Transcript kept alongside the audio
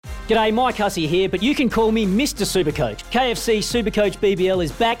G'day, Mike Hussey here, but you can call me Mr. Supercoach. KFC Supercoach BBL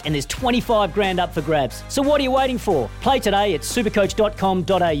is back and there's 25 grand up for grabs. So what are you waiting for? Play today at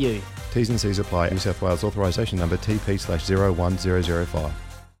supercoach.com.au. T's and C's apply. New South Wales authorisation number TP/01005.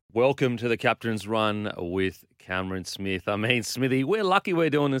 Welcome to the Captain's Run with Cameron Smith. I mean, Smithy, we're lucky we're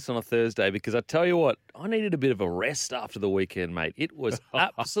doing this on a Thursday because I tell you what, I needed a bit of a rest after the weekend, mate. It was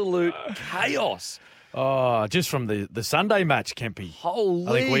absolute chaos. Oh, just from the Sunday match, Kempy. Holy.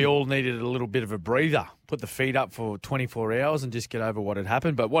 I think we all needed a little bit of a breather. Put the feet up for 24 hours and just get over what had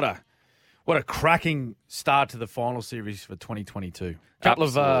happened. But what a cracking start to the final series for 2022. Couple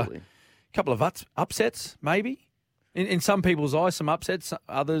of upsets, maybe. In some people's eyes, some upsets.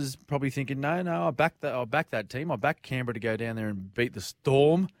 Others probably thinking, no, I back that team. I back Canberra to go down there and beat the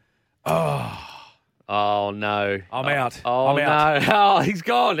Storm. Oh, no. I'm out. Oh, I'm out. No. Oh, he's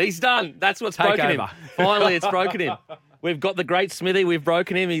gone. He's done. That's what's Take broken over. him. Finally, it's broken him. We've got the great Smithy. We've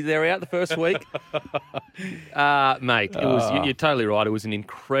broken him. They're out the first week. Mate, you're totally right. It was an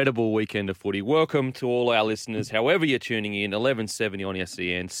incredible weekend of footy. Welcome to all our listeners, however you're tuning in, 1170 on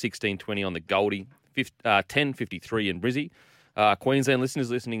SEN, 1620 on the Goldie, 1053 in Brizzy. Queensland listeners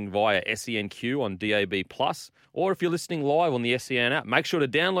listening via SENQ on DAB+, or if you're listening live on the SEN app, make sure to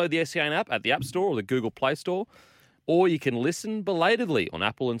download the SEN app at the App Store or the Google Play Store, or you can listen belatedly on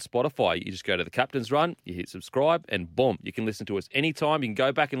Apple and Spotify. You just go to the Captain's Run, you hit subscribe, and boom, you can listen to us anytime. You can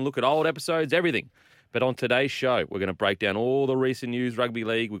go back and look at old episodes, everything. But on today's show, we're going to break down all the recent news, rugby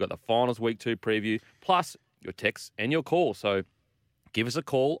league. We've got the finals week 2 preview, plus your texts and your calls. So give us a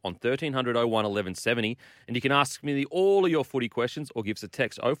call on 1300 01 1170 and you can ask me all of your footy questions or give us a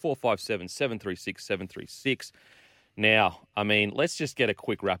text 0457 736 736. Now, I mean, let's just get a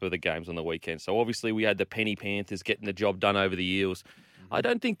quick wrap of the games on the weekend. So obviously we had the Penny Panthers getting the job done over the Eels. I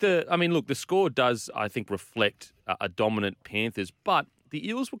don't think the score does, I think, reflect a dominant Panthers, but the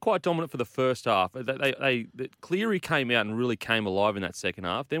Eels were quite dominant for the first half. Cleary came out and really came alive in that second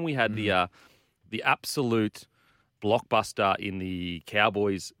half. Then we had the absolute blockbuster in the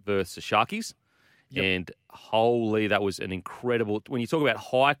Cowboys versus the Sharkies. Yep. And holy, that was an incredible... When you talk about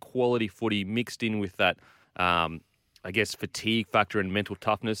high-quality footy mixed in with that, fatigue factor and mental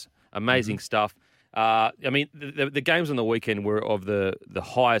toughness, amazing stuff. I mean, the games on the weekend were of the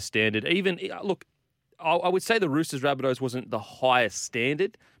highest standard. Even, look, I would say the Roosters-Rabbitohs wasn't the highest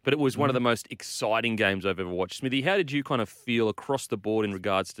standard, but it was one of the most exciting games I've ever watched. Smithy, how did you kind of feel across the board in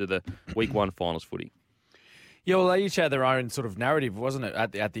regards to the Week 1 finals footy? Yeah, well, they each had their own sort of narrative, wasn't it,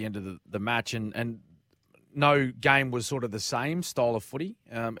 at the end of the match? And no game was sort of the same style of footy.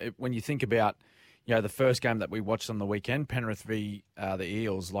 When you think about, the first game that we watched on the weekend, Penrith v the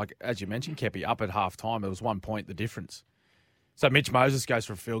Eels, like, as you mentioned, Kepi, up at half-time, it was 1 point the difference. So Mitch Moses goes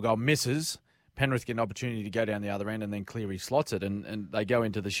for a field goal, misses. Penrith get an opportunity to go down the other end, and then Cleary slots it, and they go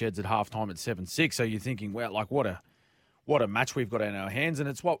into the sheds at half-time at 7-6. So you're thinking, well, like, what a match we've got in our hands, and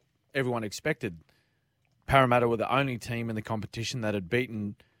it's what everyone expected. Parramatta were the only team in the competition that had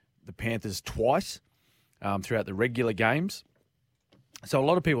beaten the Panthers twice throughout the regular games. So a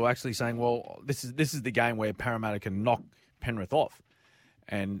lot of people are actually saying, well, this is the game where Parramatta can knock Penrith off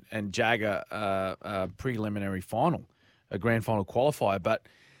and jag a preliminary final, a grand final qualifier. But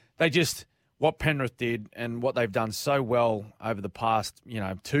what Penrith did and what they've done so well over the past,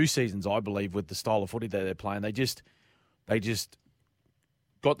 2 seasons, I believe, with the style of footy that they're playing, they just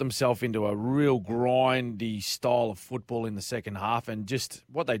got themselves into a real grindy style of football in the second half, and just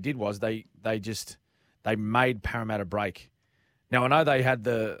what they did was they made Parramatta break. Now, I know they had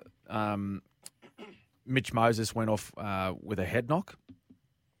the Mitch Moses went off with a head knock,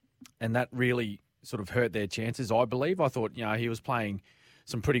 and that really sort of hurt their chances, I believe. I thought, he was playing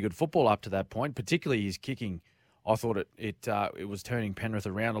some pretty good football up to that point, particularly his kicking. I thought it was turning Penrith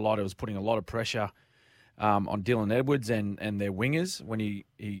around a lot. It was putting a lot of pressure on Dylan Edwards and their wingers when he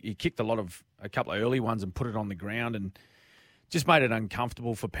kicked a couple of early ones and put it on the ground and just made it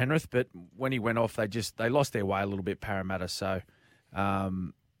uncomfortable for Penrith. But when he went off, they lost their way a little bit, Parramatta. So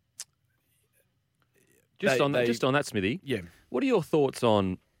just on that, Smithy. Yeah. What are your thoughts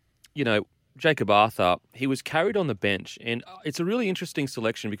on, Jacob Arthur? He was carried on the bench, and it's a really interesting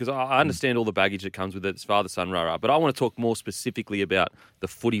selection because I understand all the baggage that comes with it. It's father, son, rah-rah. But I want to talk more specifically about the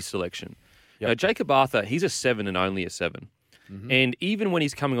footy selection. Yep. Jacob Arthur, he's a 7 and only a 7. Mm-hmm. And even when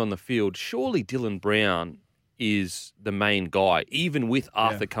he's coming on the field, surely Dylan Brown is the main guy, even with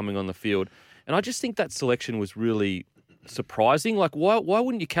Arthur coming on the field. And I just think that selection was really surprising. Like, why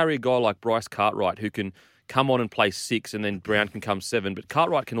wouldn't you carry a guy like Bryce Cartwright who can come on and play 6 and then Brown can come 7? But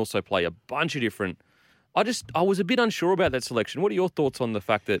Cartwright can also play a bunch of different... I was a bit unsure about that selection. What are your thoughts on the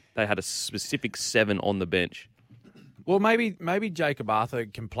fact that they had a specific 7 on the bench? Well, maybe Jacob Arthur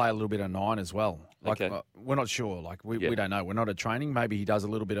can play a little bit of 9 as well. Okay. We're not sure. We don't know. We're not at training. Maybe he does a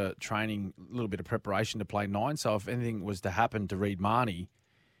little bit of training, a little bit of preparation to play 9. So if anything was to happen to Reid Marnie,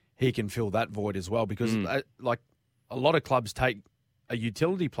 he can fill that void as well. Because a lot of clubs take a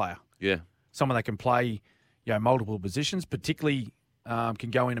utility player. Yeah. Someone that can play, multiple positions, particularly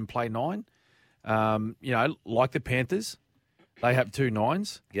can go in and play 9. Like the Panthers, they have 2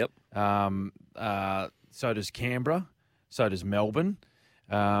 9s. Yep. So does Canberra. So does Melbourne.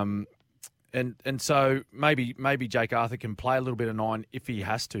 And so maybe Jake Arthur can play a little bit of 9 if he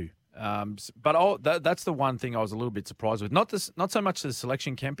has to. But that's the one thing I was a little bit surprised with. Not so much the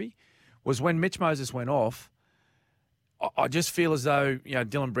selection, Kempy, was when Mitch Moses went off. I just feel as though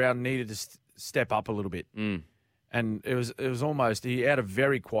Dylan Brown needed to step up a little bit. And it was almost he had a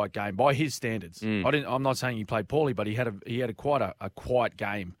very quiet game by his standards. I'm not saying he played poorly, but he had quite a quiet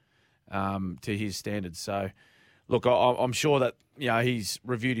game to his standards. So, look, I'm sure that he's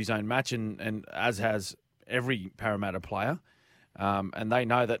reviewed his own match and as has every Parramatta player, and they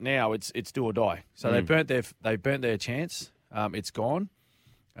know that now it's do or die. So they burnt their chance. It's gone.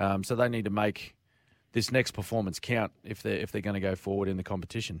 So they need to make this next performance count if they're going to go forward in the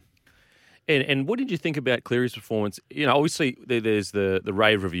competition. And what did you think about Cleary's performance? Obviously there's the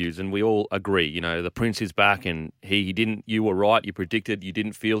rave reviews, and we all agree. The Prince is back, and he didn't. You were right. You predicted. You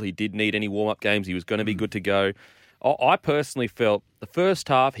didn't feel he did need any warm up games. He was going to be good to go. I personally felt the first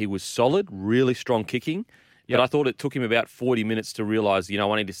half he was solid, really strong kicking. But I thought it took him about 40 minutes to realise,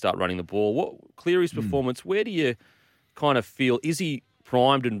 I need to start running the ball. What Cleary's performance? Where do you kind of feel? Is he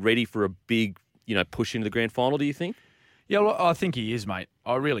primed and ready for a big, push into the grand final? Do you think? Yeah, well, I think he is, mate.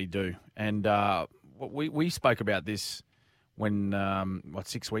 I really do. And we spoke about this when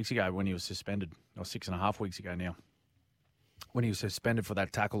 6 weeks ago when he was suspended, or 6.5 weeks ago now, when he was suspended for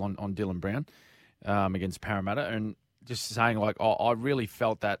that tackle on Dylan Brown against Parramatta, and just saying I really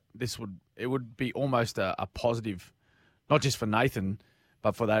felt that it would be almost a positive, not just for Nathan,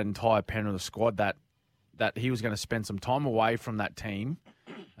 but for that entire Penrith squad that he was going to spend some time away from that team.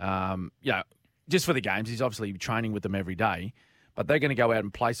 Just for the games. He's obviously training with them every day, but they're going to go out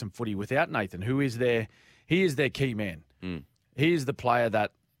and play some footy without Nathan, who is he is their key man. He is the player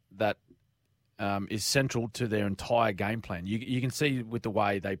that is central to their entire game plan. You can see with the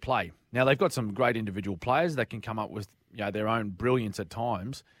way they play. Now, they've got some great individual players that can come up with their own brilliance at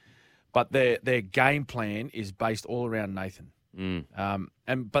times, but their game plan is based all around Nathan.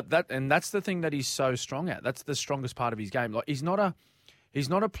 And that's the thing that he's so strong at. That's the strongest part of his game. He's not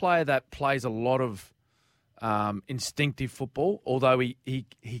a player that plays a lot of instinctive football, although he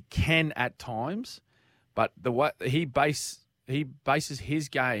can at times. But the way he bases his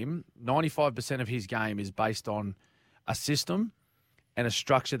game, 95% of his game is based on a system and a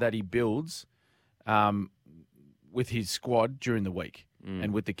structure that he builds with his squad during the week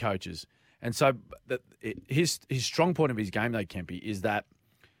and with the coaches. And so his strong point of his game, though, Kempy, is that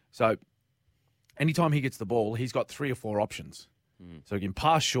so anytime he gets the ball, he's got 3 or 4 options. So he can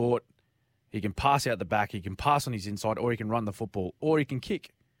pass short, he can pass out the back, he can pass on his inside, or he can run the football, or he can kick.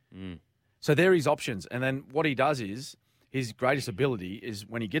 So there are his options. And then what he does is, his greatest ability is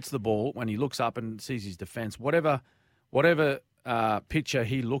when he gets the ball, when he looks up and sees his defence, whatever picture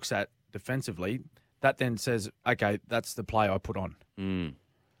he looks at defensively, that then says, okay, that's the play I put on.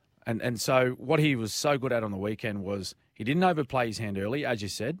 And so what he was so good at on the weekend was he didn't overplay his hand early, as you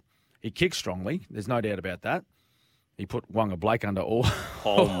said. He kicked strongly. There's no doubt about that. He put Wonga Blake under all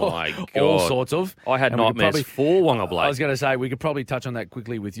sorts of. I had nightmares for Wonga Blake. I was going to say we could probably touch on that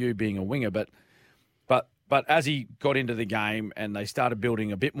quickly with you being a winger, but as he got into the game and they started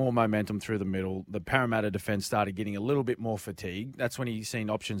building a bit more momentum through the middle, the Parramatta defence started getting a little bit more fatigued. That's when he's seen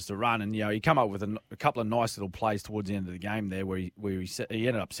options to run, and he come up with a couple of nice little plays towards the end of the game there, where he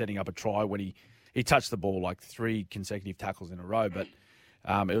ended up setting up a try when he touched the ball 3 consecutive tackles in a row, but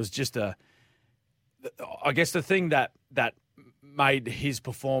it was just I guess the thing that made his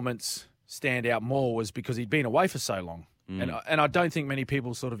performance stand out more was because he'd been away for so long. And I don't think many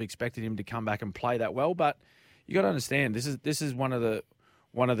people sort of expected him to come back and play that well, but you got to understand this is one of the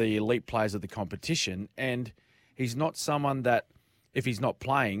elite players of the competition, and he's not someone that, if he's not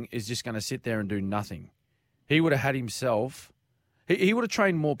playing, is just going to sit there and do nothing. He would have had himself. He would have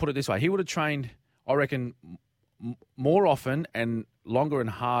trained more. Put it this way, he would have trained, I reckon, more often and longer and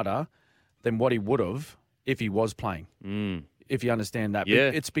harder than what he would have if he was playing. If you understand that.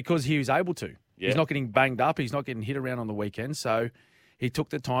 Yeah. It's because he was able to. Yeah. He's not getting banged up. He's not getting hit around on the weekend. So he took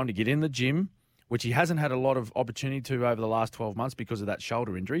the time to get in the gym, which he hasn't had a lot of opportunity to over the last 12 months because of that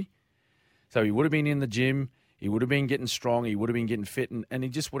shoulder injury. So he would have been in the gym. He would have been getting strong. He would have been getting fit. And he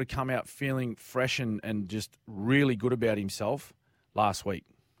just would have come out feeling fresh and just really good about himself last week.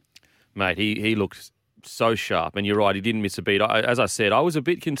 Mate, he looked so sharp. And you're right, he didn't miss a beat. As I said, I was a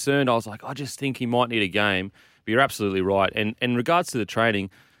bit concerned. I was like, I just think he might need a game. But you're absolutely right. And in regards to the training,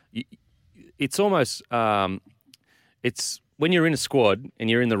 it's almost it's when you're in a squad and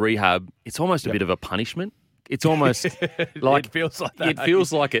you're in the rehab, it's almost a bit of a punishment. It's almost like it feels like that. It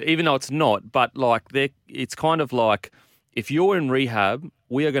feels like it, even though it's not. But like it's kind of like if you're in rehab,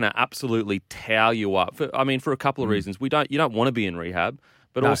 we are going to absolutely towel you up. For a couple of reasons. You don't want to be in rehab,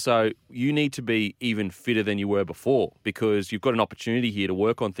 but also you need to be even fitter than you were before because you've got an opportunity here to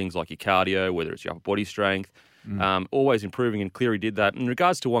work on things like your cardio, whether it's your upper body strength, always improving. And Cleary did that. In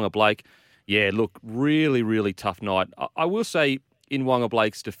regards to Wonga Blake, yeah, look, really, really tough night. I will say, in Wonga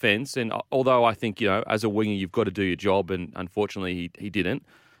Blake's defence, and although I think, as a winger, you've got to do your job, and unfortunately he didn't,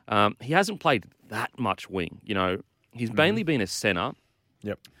 he hasn't played that much wing. He's mainly been a centre.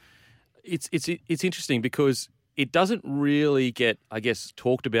 Yep. It's interesting because it doesn't really get, I guess,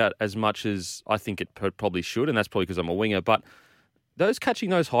 talked about as much as I think it probably should, and that's probably because I'm a winger, but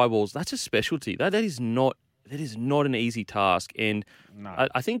catching those high balls, that's a specialty. That is not an easy task, and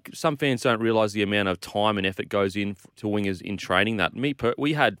I think some fans don't realise the amount of time and effort goes in to wingers in training that.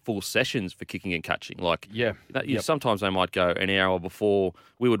 We had full sessions for kicking and catching. Sometimes they might go an hour before.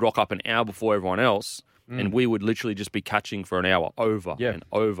 We would rock up an hour before everyone else, and we would literally just be catching for an hour over and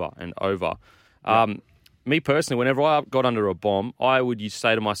over and over. Me personally, whenever I got under a bomb, I would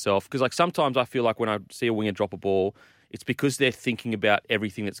say to myself, because sometimes I feel like when I see a winger drop a ball, it's because they're thinking about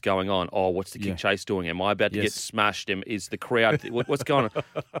everything that's going on. Oh, what's the kick chase doing? Am I about to get smashed? Is the crowd... What's going on?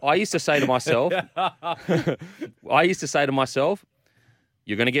 I used to say to myself...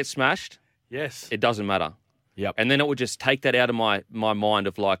 you're going to get smashed. Yes. It doesn't matter. Yep. And then it would just take that out of my mind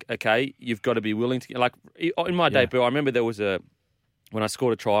of okay, you've got to be willing to... in my debut, I remember when I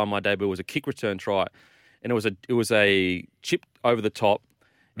scored a try on my debut, it was a kick return try. And it was a chip over the top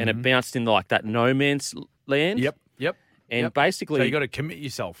and it bounced in that no man's land. Yep. And basically... So you got to commit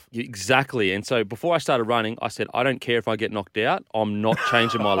yourself. Exactly. And so before I started running, I said, I don't care if I get knocked out. I'm not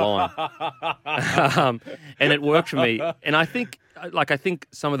changing my line. And it worked for me. And I think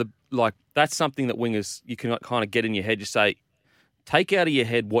some of the... that's something that wingers, you can kind of get in your head. You say, take out of your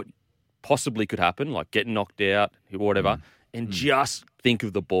head what possibly could happen, like getting knocked out, whatever, and just think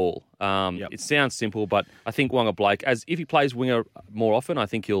of the ball. It sounds simple, but I think Wonga Blake, if he plays winger more often, I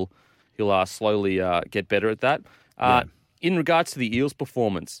think he'll slowly get better at that. In regards to the Eels'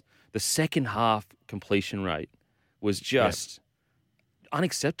 performance, the second half completion rate was just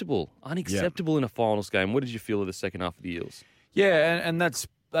unacceptable. Unacceptable in a finals game. What did you feel of the second half of the Eels? Yeah, and that's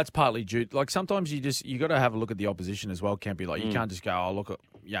partly due. Sometimes you got to have a look at the opposition as well, Kempy. You can't just go, oh, look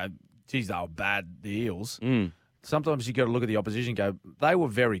at, geez, they were bad, the Eels. Sometimes you got to look at the opposition and go, they were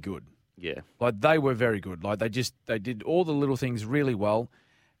very good. Yeah. They were very good. They did all the little things really well.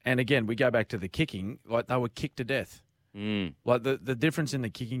 And again, we go back to the kicking, they were kicked to death. The difference in the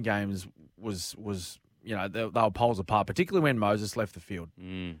kicking games was they were poles apart, particularly when Moses left the field.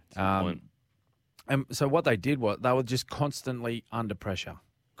 Point. And so what they did was they were just constantly under pressure.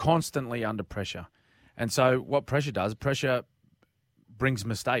 And so what pressure does, pressure brings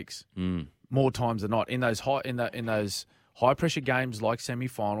mistakes more times than not. In those high pressure games like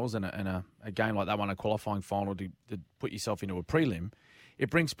semi-finals and a game like that one, a qualifying final to put yourself into a prelim, it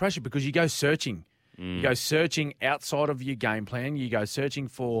brings pressure because you go searching. You go searching outside of your game plan. You go searching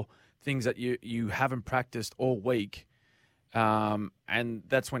for things that you haven't practiced all week. And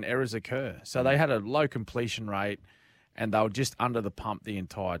that's when errors occur. So they had a low completion rate and they were just under the pump the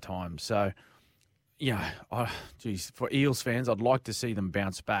entire time. So, for Eels fans, I'd like to see them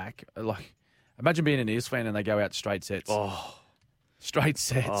bounce back. Imagine being an Eels fan and they go out straight sets. Oh, straight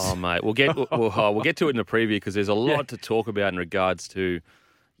sets. Oh, mate, we'll get to it in the preview because there's a lot to talk about in regards to,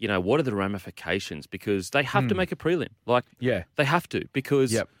 what are the ramifications? Because they have to make a prelim. They have to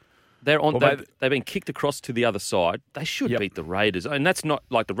because they're on. They've been kicked across to the other side. They should beat the Raiders, and that's not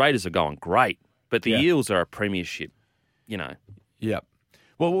the Raiders are going great, but the Eels are a premiership. Yep.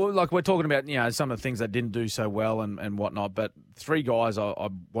 Well, we're talking about some of the things they didn't do so well and whatnot, but three guys I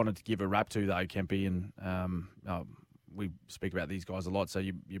wanted to give a rap to though, Kempy, and we speak about these guys a lot, so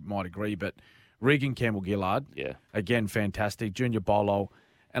you might agree, but Regan Campbell-Gillard, again, fantastic. Junior Bolo.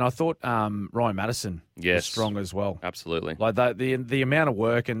 And I thought Ryan Madison was strong as well. Absolutely. The amount of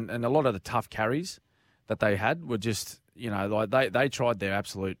work and a lot of the tough carries that they had were just, they tried their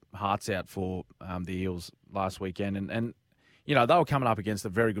absolute hearts out for the Eels last weekend. And they were coming up against a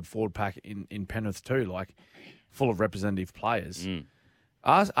very good forward pack in Penrith too, full of representative players.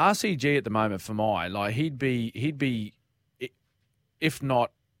 RCG at the moment for he'd be, if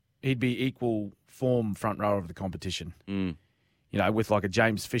not, he'd be equal form front row of the competition. Mm. You know, with like a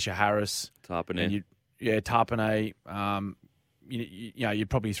James Fisher-Harris. Tarpanay. Tarpanay. You'd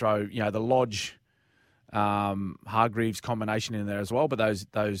probably throw, the Lodge, Hargreaves combination in there as well, but those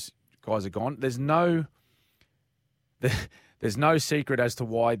guys are gone. There's no secret as to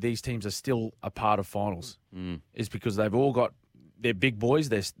why these teams are still a part of finals. It's because they've all got their big boys,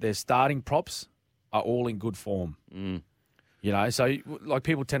 their starting props are all in good form. So like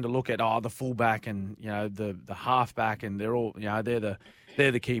people tend to look at the fullback and the halfback, and they're all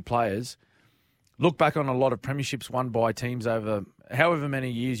they're the key players. Look back on a lot of premierships won by teams over however many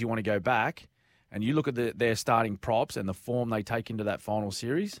years you want to go back, and you look at their starting props and the form they take into that final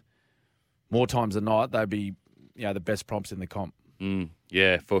series. More times than not, they'd be the best props in the comp.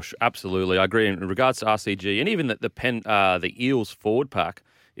 Yeah, for sure. Absolutely. I agree. In regards to RCG and even the Eels forward pack,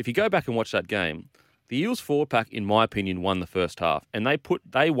 if you go back and watch that game, the Eels forward pack, in my opinion, won the first half, and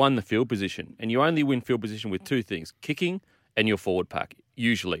they won the field position. And you only win field position with two things: kicking and your forward pack,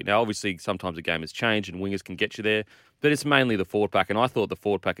 usually. Now, obviously, sometimes the game has changed and wingers can get you there, but it's mainly the forward pack. And I thought the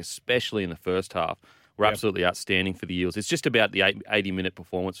forward pack, especially in the first half, were absolutely outstanding for the Eels. It's just about the 80-minute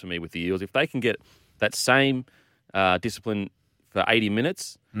performance for me with the Eels. If they can get that same discipline for 80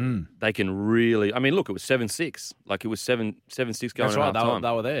 minutes, they can really... I mean, look, it was 7-6. Like, it was 7-6 going That's right. at half time.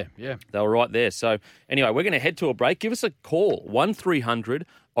 They were there, yeah. They were right there. So, anyway, we're going to head to a break. Give us a call, 1300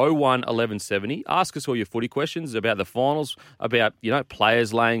 01 1170. Ask us all your footy questions about the finals, about,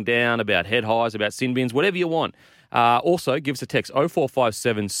 players laying down, about head highs, about sin bins, whatever you want. Also, give us a text,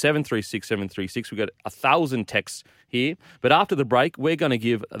 0457 736 736. We've got 1,000 texts here. But after the break, we're going to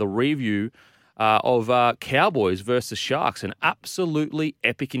give the review of Cowboys versus Sharks, an absolutely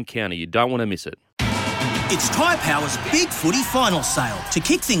epic encounter. You don't want to miss it. It's Tyre Power's Big Footy Final Sale. To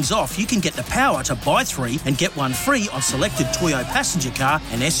kick things off, you can get the power to buy 3 and get 1 free on selected Toyo passenger car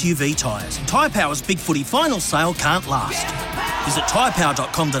and SUV tyres. Tyre Power's Big Footy Final Sale can't last. Visit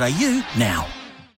tyrepower.com.au now.